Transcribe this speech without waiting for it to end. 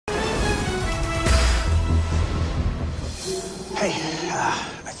Hey,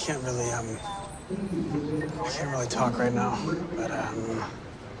 I can't really talk right now, but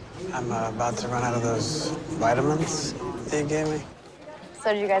I'm about to run out of those vitamins that you gave me.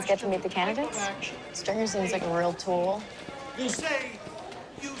 So did you guys get to meet the candidates? Stringer seems like a real tool. You say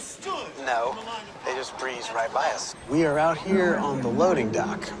you stood. No, they just breezed right by us. We are out here on the loading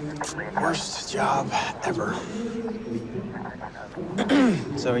dock. Worst job ever.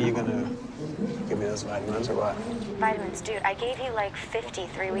 So are you gonna give me those vitamins or what? Vitamins, dude, I gave you like 50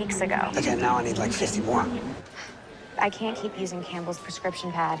 3 weeks ago. Okay, now I need like 50 more. I can't keep using Campbell's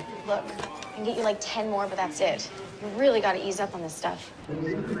prescription pad. Look, I can get you like 10 more, but that's it. You really gotta ease up on this stuff. Who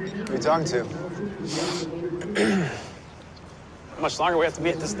are you talking to? How much longer we have to be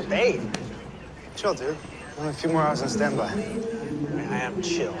at this debate? Chill, dude. Only a few more hours on standby. I mean, I am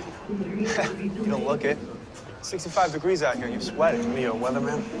chill. You don't look it. 65 degrees out here, you're sweating. Are you a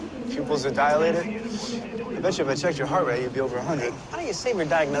weatherman? Pupils are dilated. I bet you if I checked your heart rate, you'd be over 100. Why don't you save your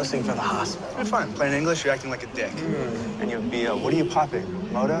diagnosing for the hospital? You're fine. Plain English, you're acting like a dick. And you'd be, what are you popping?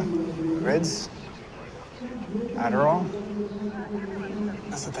 Moda? Rids? Adderall?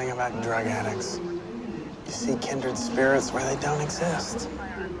 That's the thing about drug addicts. You see kindred spirits where they don't exist.